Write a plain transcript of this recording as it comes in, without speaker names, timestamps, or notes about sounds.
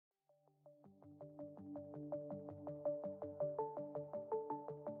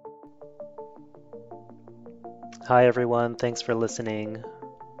Hi, everyone. Thanks for listening.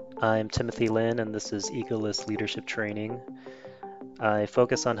 I'm Timothy Lin, and this is Egoless Leadership Training. I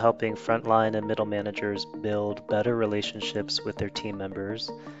focus on helping frontline and middle managers build better relationships with their team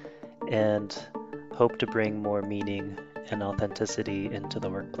members and hope to bring more meaning and authenticity into the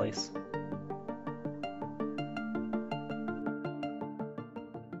workplace.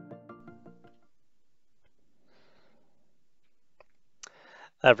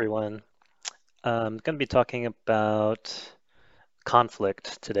 Hi, everyone. I'm going to be talking about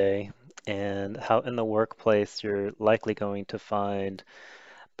conflict today and how in the workplace you're likely going to find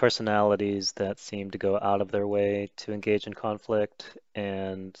personalities that seem to go out of their way to engage in conflict,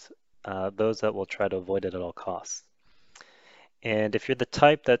 and those that will try to avoid it at all costs. And if you're the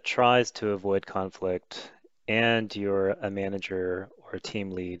type that tries to avoid conflict and you're a manager or a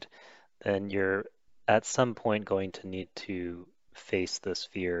team lead, then you're at some point going to need to face this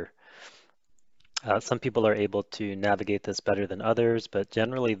fear. Some people are able to navigate this better than others, but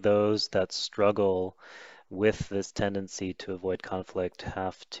generally those that struggle with this tendency to avoid conflict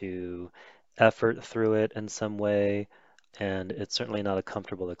have to effort through it in some way, and it's certainly not a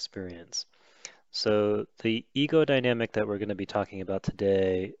comfortable experience. So, the ego dynamic that we're going to be talking about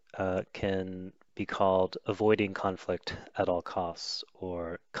today can be called avoiding conflict at all costs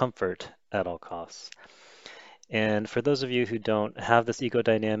or comfort at all costs. And for those of you who don't have this ego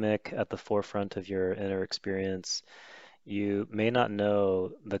dynamic at the forefront of your inner experience, you may not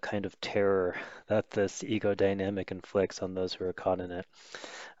know the kind of terror that this ego dynamic inflicts on those who are caught in it.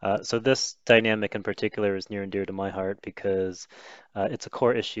 So this dynamic in particular is near and dear to my heart because it's a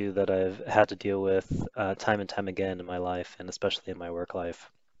core issue that I've had to deal with time and time again in my life, and especially in my work life.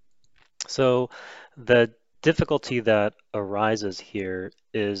 So the difficulty that arises here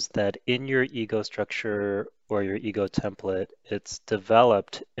is that in your ego structure or your ego template, it's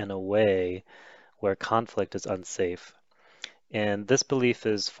developed in a way where conflict is unsafe. And this belief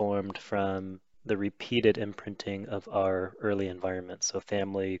is formed from the repeated imprinting of our early environment. So,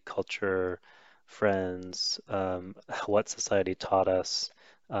 family, culture, friends, what society taught us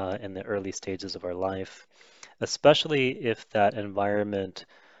in the early stages of our life, especially if that environment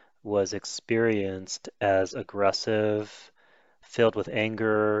was experienced as aggressive, filled with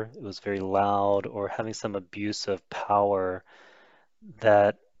anger, it was very loud, or having some abuse of power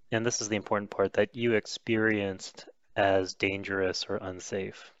that, and this is the important part, that you experienced as dangerous or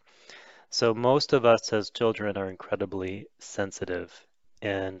unsafe. So most of us as children are incredibly sensitive,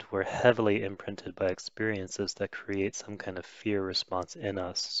 and we're heavily imprinted by experiences that create some kind of fear response in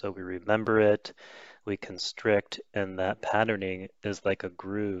us. So we remember it, we constrict, and that patterning is like a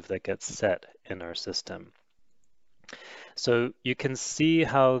groove that gets set in our system. So you can see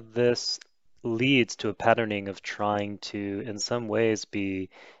how this leads to a patterning of trying to, in some ways, be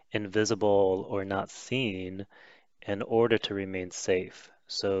invisible or not seen in order to remain safe.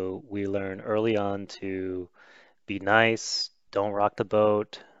 So we learn early on to be nice, don't rock the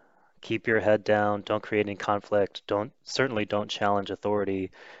boat, keep your head down, don't create any conflict, certainly don't challenge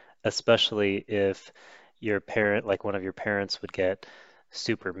authority, especially if your parent, like one of your parents, would get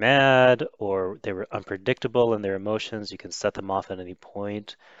super mad or they were unpredictable in their emotions. You can set them off at any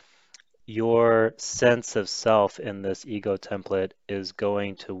point. Your sense of self in this ego template is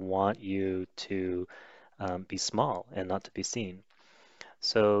going to want you to be small and not to be seen.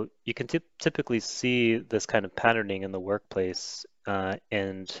 So you can typically see this kind of patterning in the workplace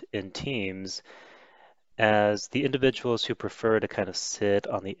and in teams as the individuals who prefer to kind of sit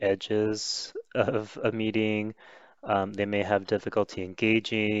on the edges of a meeting. They may have difficulty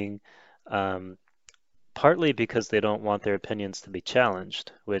engaging, um, partly because they don't want their opinions to be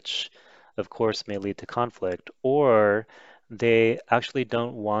challenged, which of course may lead to conflict, or they actually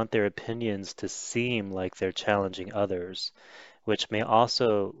don't want their opinions to seem like they're challenging others, which may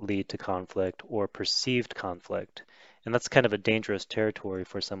also lead to conflict or perceived conflict. And that's kind of a dangerous territory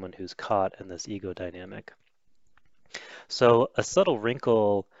for someone who's caught in this ego dynamic. So, a subtle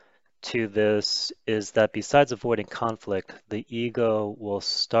wrinkle to this is that besides avoiding conflict, the ego will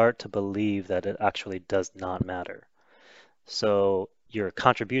start to believe that it actually does not matter. So, your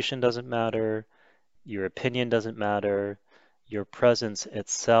contribution doesn't matter, your opinion doesn't matter, your presence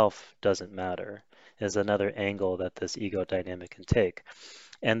itself doesn't matter, is another angle that this ego dynamic can take.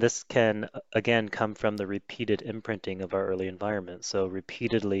 And this can, again, come from the repeated imprinting of our early environment. So,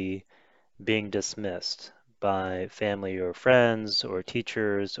 repeatedly being dismissed by family or friends or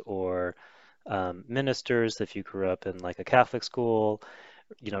teachers or ministers if you grew up in like a Catholic school,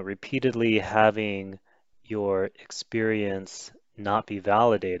 repeatedly having your experience not be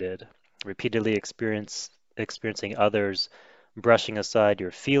validated, repeatedly experiencing others brushing aside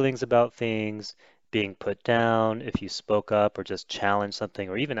your feelings about things, being put down if you spoke up or just challenged something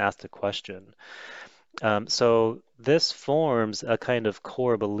or even asked a question. So this forms a kind of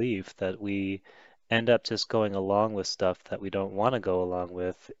core belief that we end up just going along with stuff that we don't want to go along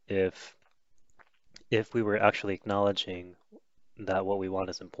with if we were actually acknowledging that what we want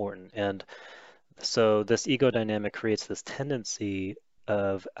is important. And so this ego dynamic creates this tendency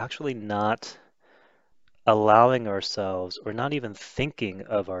of actually not allowing ourselves or not even thinking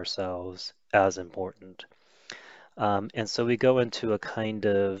of ourselves as important. And so we go into a kind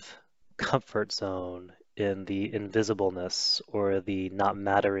of comfort zone in the invisibleness or the not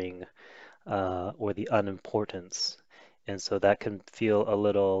mattering or the unimportance. And so that can feel a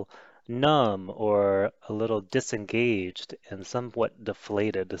little numb or a little disengaged and somewhat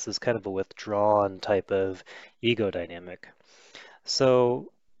deflated. This is kind of a withdrawn type of ego dynamic.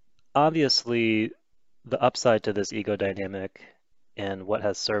 So obviously, the upside to this ego dynamic and what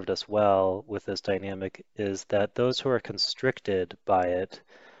has served us well with this dynamic is that those who are constricted by it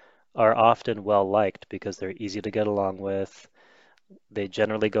are often well liked because they're easy to get along with. They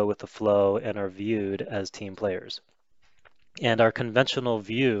generally go with the flow and are viewed as team players. And our conventional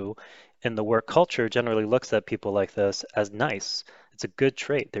view in the work culture generally looks at people like this as nice. It's a good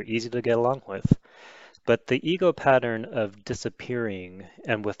trait. They're easy to get along with. But the ego pattern of disappearing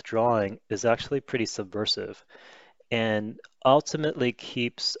and withdrawing is actually pretty subversive and ultimately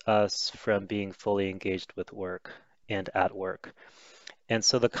keeps us from being fully engaged with work and at work. And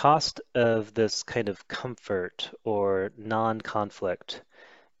so the cost of this kind of comfort or non-conflict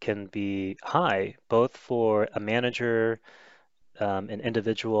can be high, both for a manager, an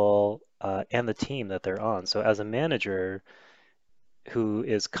individual, and the team that they're on. So as a manager who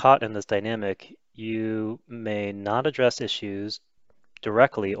is caught in this dynamic, you may not address issues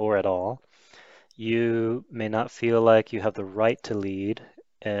directly or at all. You may not feel like you have the right to lead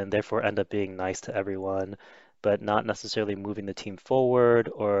and therefore end up being nice to everyone, but not necessarily moving the team forward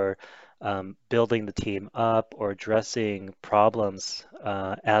or building the team up or addressing problems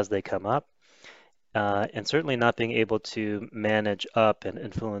as they come up. And certainly not being able to manage up and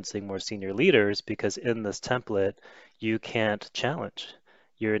influencing more senior leaders because in this template, you can't challenge.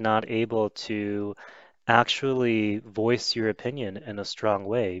 You're not able to actually voice your opinion in a strong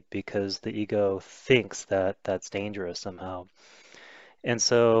way because the ego thinks that that's dangerous somehow. And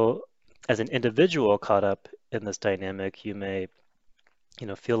so as an individual caught up in this dynamic, you may,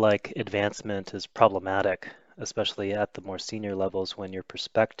 feel like advancement is problematic, especially at the more senior levels when your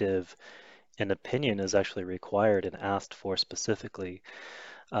perspective and opinion is actually required and asked for specifically,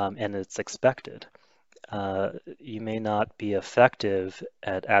 and it's expected. You may not be effective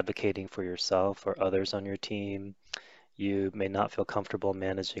at advocating for yourself or others on your team. You may not feel comfortable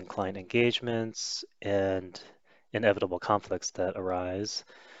managing client engagements and inevitable conflicts that arise.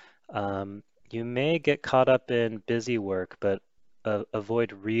 You may get caught up in busy work, but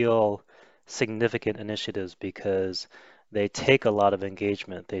avoid real significant initiatives because they take a lot of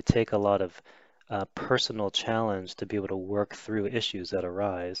engagement. They take a lot of personal challenge to be able to work through issues that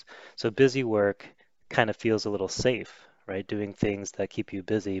arise. So busy work kind of feels a little safe, right? Doing things that keep you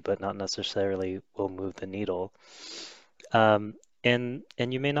busy, but not necessarily will move the needle. Um, and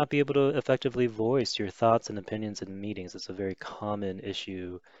you may not be able to effectively voice your thoughts and opinions in meetings. It's a very common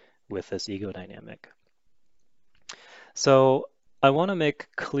issue with this ego dynamic. So I want to make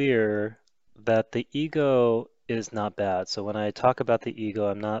clear that the ego is not bad. So when I talk about the ego,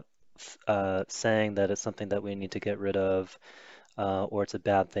 I'm not saying that it's something that we need to get rid of or it's a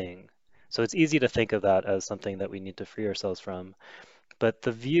bad thing. So it's easy to think of that as something that we need to free ourselves from. But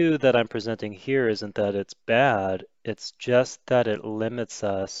the view that I'm presenting here isn't that it's bad, it's just that it limits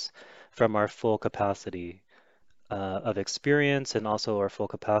us from our full capacity of experience and also our full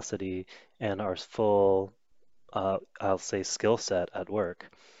capacity and our full, I'll say, skill set at work.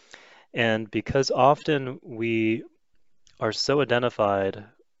 And because often we are so identified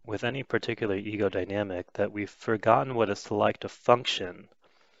with any particular ego dynamic that we've forgotten what it's like to function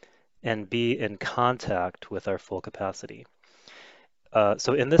and be in contact with our full capacity.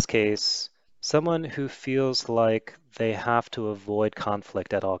 So in this case, someone who feels like they have to avoid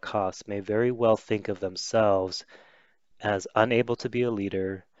conflict at all costs may very well think of themselves as unable to be a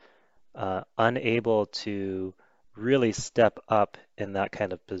leader, unable to really step up in that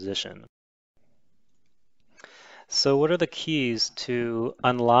kind of position. So what are the keys to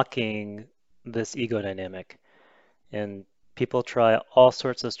unlocking this ego dynamic? And people try all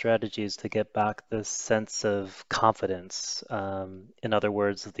sorts of strategies to get back this sense of confidence. In other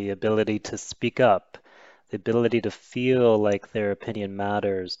words, the ability to speak up, the ability to feel like their opinion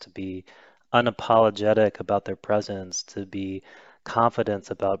matters, to be unapologetic about their presence, to be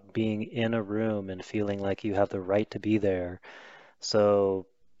confidence about being in a room and feeling like you have the right to be there. So,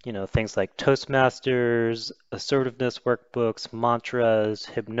 things like Toastmasters, assertiveness workbooks, mantras,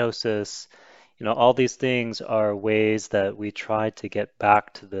 hypnosis, all these things are ways that we try to get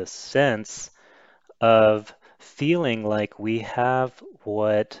back to this sense of feeling like we have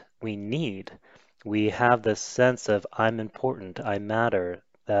what we need. We have this sense of I'm important, I matter,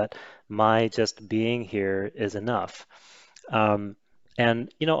 that my just being here is enough. Um,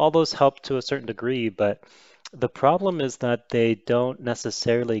 and all those help to a certain degree, but the problem is that they don't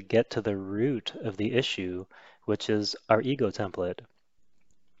necessarily get to the root of the issue, which is our ego template.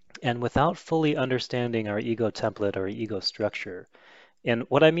 And without fully understanding our ego template or ego structure, and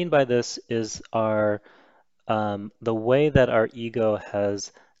what I mean by this is the way that our ego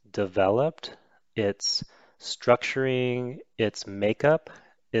has developed, its structuring, its makeup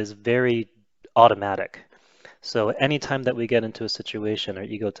is very automatic. So anytime that we get into a situation, our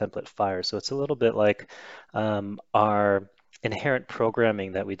ego template fires. So it's a little bit like our inherent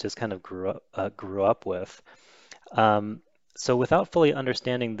programming that we just kind of grew up with. Um, so without fully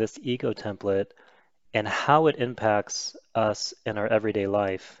understanding this ego template and how it impacts us in our everyday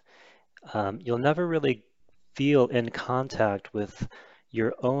life, you'll never really feel in contact with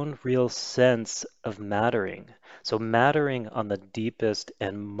your own real sense of mattering. So mattering on the deepest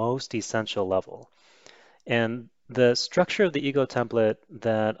and most essential level. And the structure of the ego template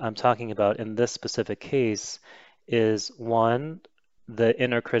that I'm talking about in this specific case is one, the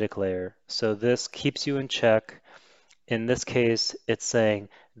inner critic layer. So this keeps you in check. In this case, it's saying,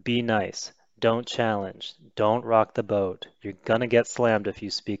 be nice, don't challenge, don't rock the boat. You're gonna get slammed if you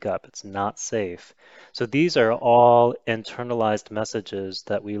speak up. It's not safe. So these are all internalized messages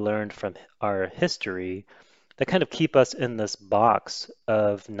that we learned from our history that kind of keep us in this box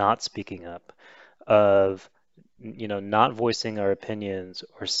of not speaking up, of not voicing our opinions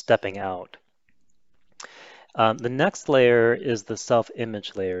or stepping out. The next layer is the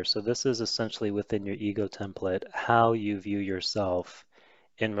self-image layer. So this is essentially within your ego template, how you view yourself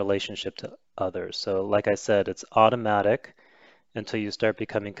in relationship to others. So like I said, it's automatic until you start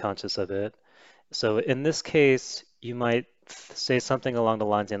becoming conscious of it. So in this case, you might say something along the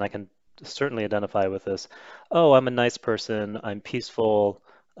lines, and I can certainly identify with this. Oh, I'm a nice person. I'm peaceful.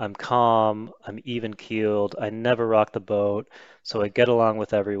 I'm calm. I'm even-keeled. I never rock the boat. So I get along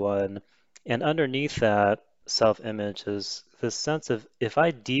with everyone. And underneath that self-image is this sense of if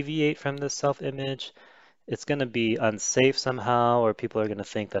I deviate from this self-image, it's going to be unsafe somehow, or people are going to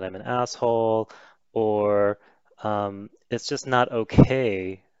think that I'm an asshole, or it's just not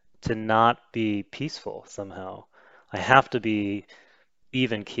okay to not be peaceful somehow. I have to be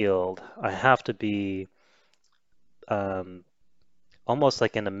even keeled. I have to be um, almost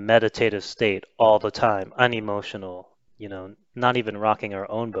like in a meditative state all the time, unemotional, not even rocking our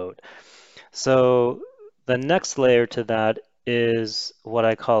own boat. So the next layer to that is what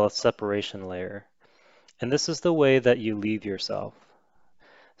I call a separation layer. And this is the way that you leave yourself.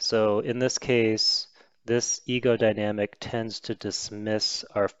 So in this case, this ego dynamic tends to dismiss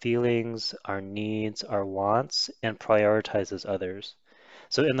our feelings, our needs, our wants, and prioritizes others.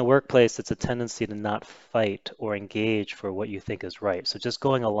 So in the workplace, it's a tendency to not fight or engage for what you think is right. So just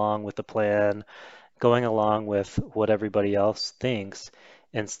going along with the plan, going along with what everybody else thinks,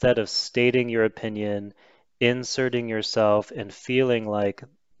 instead of stating your opinion, inserting yourself, and feeling like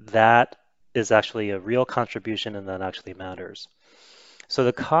that is actually a real contribution and that actually matters. So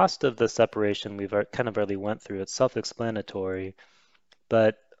the cost of the separation we've kind of already went through. It's self-explanatory,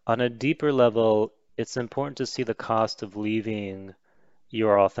 but on a deeper level, it's important to see the cost of leaving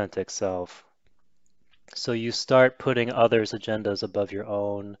your authentic self. So you start putting others' agendas above your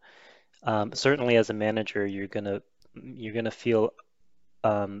own. Certainly, as a manager, you're gonna feel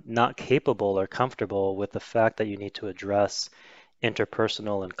not capable or comfortable with the fact that you need to address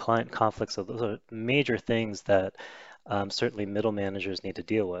interpersonal and client conflicts. So those are major things that certainly middle managers need to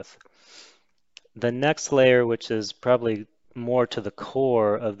deal with. The next layer, which is probably more to the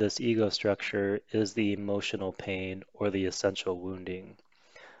core of this ego structure, is the emotional pain or the essential wounding.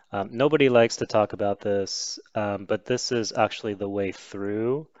 Nobody likes to talk about this, but this is actually the way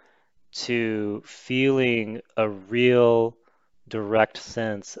through to feeling a real direct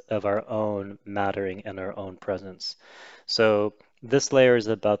sense of our own mattering and our own presence. So this layer is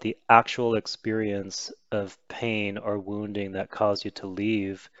about the actual experience of pain or wounding that caused you to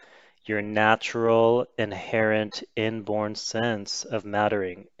leave your natural, inherent, inborn sense of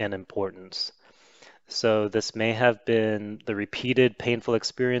mattering and importance. So this may have been the repeated painful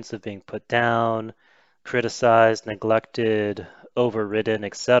experience of being put down, criticized, neglected, overridden,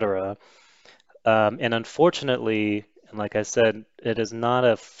 etc. And unfortunately, And like I said, it is not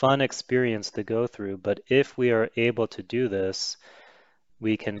a fun experience to go through, but if we are able to do this,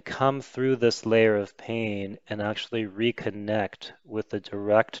 we can come through this layer of pain and actually reconnect with the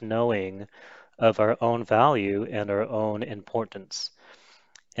direct knowing of our own value and our own importance.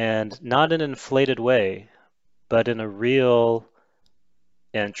 And not in an inflated way, but in a real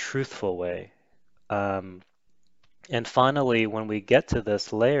and truthful way. Um, and finally, when we get to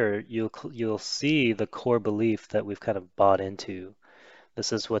this layer, you'll see the core belief that we've kind of bought into.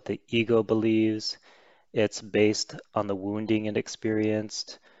 This is what the ego believes. It's based on the wounding it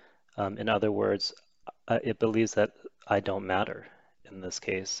experienced. In other words, it believes that I don't matter in this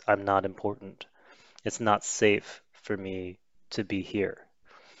case. I'm not important. It's not safe for me to be here.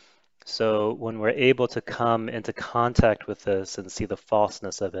 So when we're able to come into contact with this and see the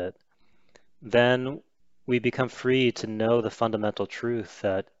falseness of it, then we become free to know the fundamental truth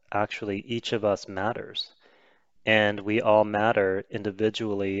that actually each of us matters. And we all matter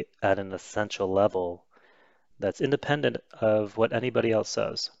individually at an essential level that's independent of what anybody else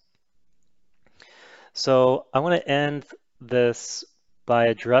says. So I want to end this by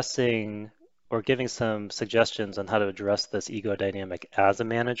addressing or giving some suggestions on how to address this ego dynamic as a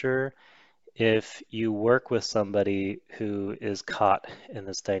manager if you work with somebody who is caught in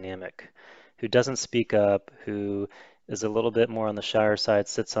this dynamic, who doesn't speak up, who is a little bit more on the shyer side,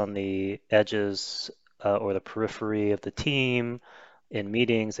 sits on the edges or the periphery of the team in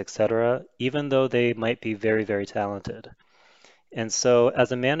meetings, etc., even though they might be very, very talented. And so,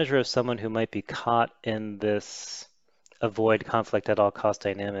 as a manager of someone who might be caught in this avoid conflict at all cost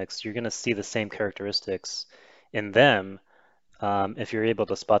dynamics, you're going to see the same characteristics in them if you're able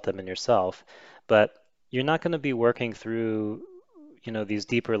to spot them in yourself. But you're not going to be working through, these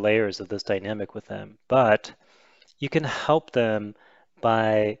deeper layers of this dynamic with them. But you can help them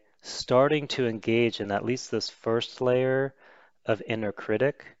by starting to engage in at least this first layer of inner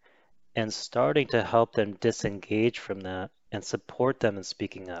critic and starting to help them disengage from that and support them in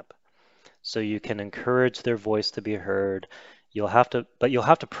speaking up. So you can encourage their voice to be heard. You'll have to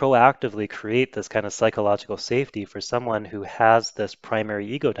proactively create this kind of psychological safety for someone who has this primary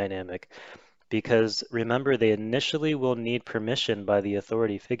ego dynamic, because remember, they initially will need permission by the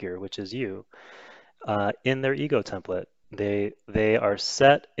authority figure, which is you, in their ego template. They are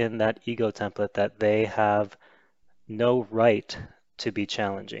set in that ego template that they have no right to be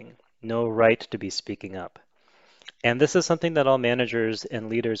challenging, no right to be speaking up. And this is something that all managers and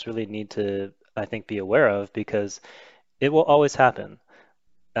leaders really need to, I think, be aware of, because it will always happen.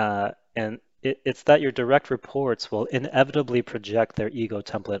 And it's that your direct reports will inevitably project their ego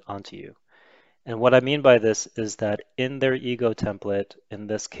template onto you. And what I mean by this is that in their ego template, in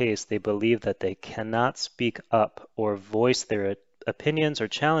this case, they believe that they cannot speak up or voice their opinions or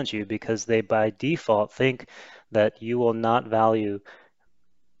challenge you because they by default think that you will not value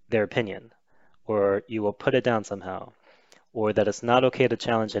their opinion, or you will put it down somehow, or that it's not okay to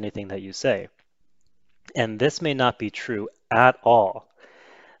challenge anything that you say. And this may not be true at all,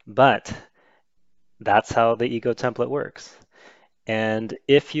 but that's how the ego template works. And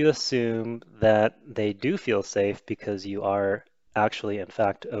if you assume that they do feel safe because you are actually, in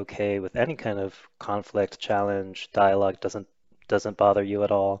fact, okay with any kind of conflict, challenge, dialogue, doesn't bother you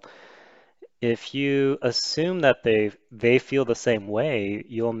at all. If you assume that they feel the same way,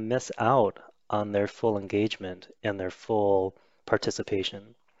 you'll miss out on their full engagement and their full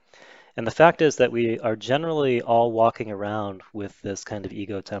participation. And the fact is that we are generally all walking around with this kind of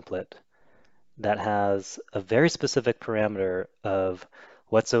ego template that has a very specific parameter of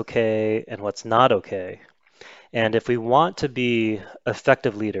what's okay and what's not okay. And if we want to be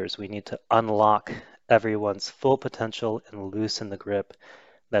effective leaders, we need to unlock everyone's full potential and loosen the grip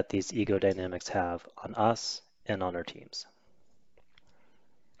that these ego dynamics have on us and on our teams.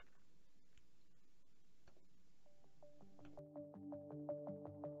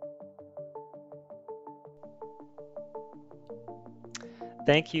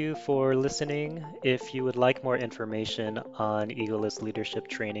 Thank you for listening. If you would like more information on egoless leadership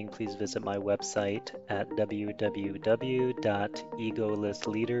training, please visit my website at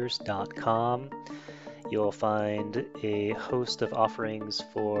www.egolessleaders.com. You'll find a host of offerings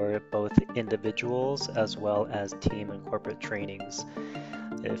for both individuals as well as team and corporate trainings.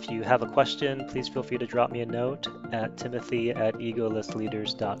 If you have a question, please feel free to drop me a note at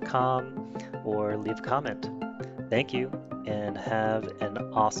timothy@egolessleaders.com or leave a comment. Thank you and have an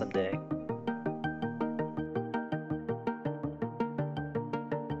awesome day.